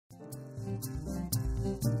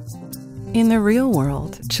In the real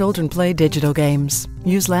world, children play digital games,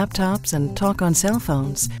 use laptops, and talk on cell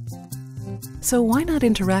phones. So why not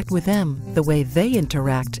interact with them the way they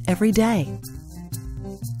interact every day?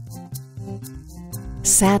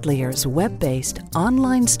 Sadlier's web-based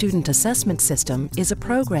online student assessment system is a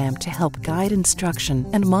program to help guide instruction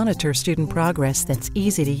and monitor student progress that's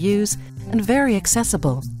easy to use and very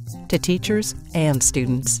accessible to teachers and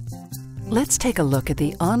students. Let's take a look at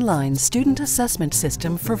the online student assessment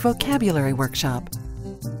system for vocabulary workshop.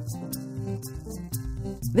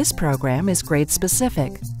 This program is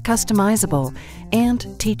grade-specific, customizable,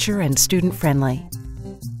 and teacher and student-friendly.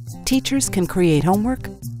 Teachers can create homework,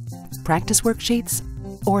 practice worksheets,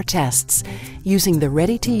 or tests using the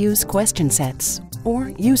ready-to-use question sets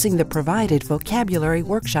or using the provided vocabulary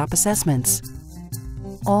workshop assessments,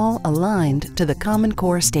 all aligned to the Common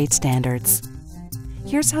Core state standards.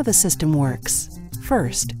 Here's how the system works.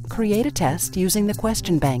 First, create a test using the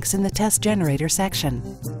question banks in the test generator section.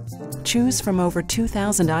 Choose from over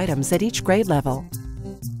 2,000 items at each grade level.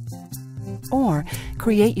 Or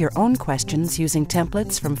create your own questions using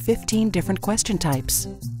templates from 15 different question types,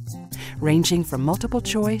 ranging from multiple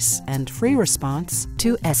choice and free response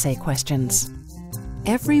to essay questions.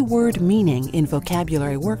 Every word meaning in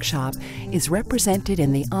Vocabulary Workshop is represented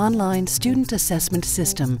in the online student assessment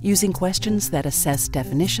system using questions that assess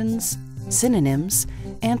definitions, synonyms,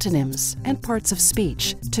 antonyms, and parts of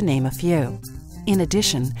speech, to name a few. In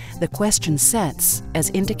addition, the question sets, as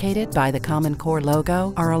indicated by the Common Core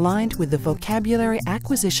logo, are aligned with the Vocabulary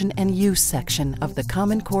Acquisition and Use section of the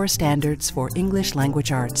Common Core Standards for English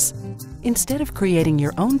Language Arts. Instead of creating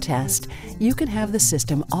your own test, you can have the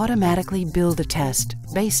system automatically build a test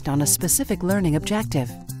based on a specific learning objective.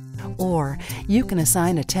 Or you can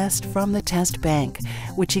assign a test from the test bank,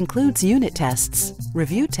 which includes unit tests,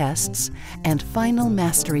 review tests, and final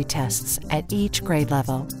mastery tests at each grade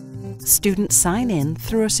level. Students sign in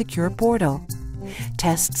through a secure portal.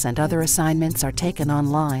 Tests and other assignments are taken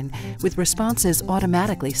online, with responses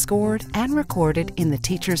automatically scored and recorded in the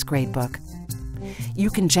teacher's gradebook. You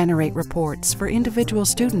can generate reports for individual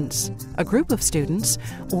students, a group of students,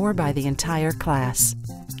 or by the entire class.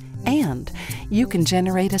 And you can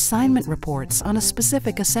generate assignment reports on a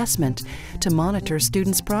specific assessment to monitor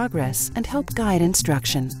students' progress and help guide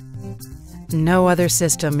instruction. No other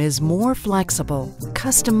system is more flexible,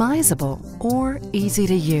 customizable, or easy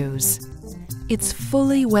to use. It's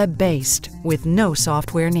fully web-based with no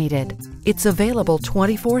software needed. It's available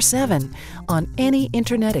 24/7 on any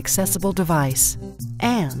internet-accessible device.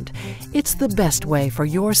 And it's the best way for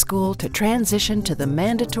your school to transition to the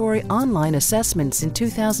mandatory online assessments in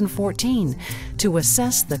 2014 to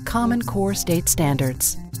assess the Common Core state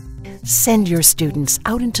standards. Send your students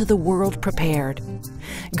out into the world prepared.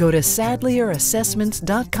 Go to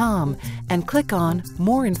sadlierassessments.com and click on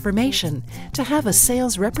More Information to have a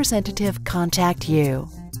sales representative contact you.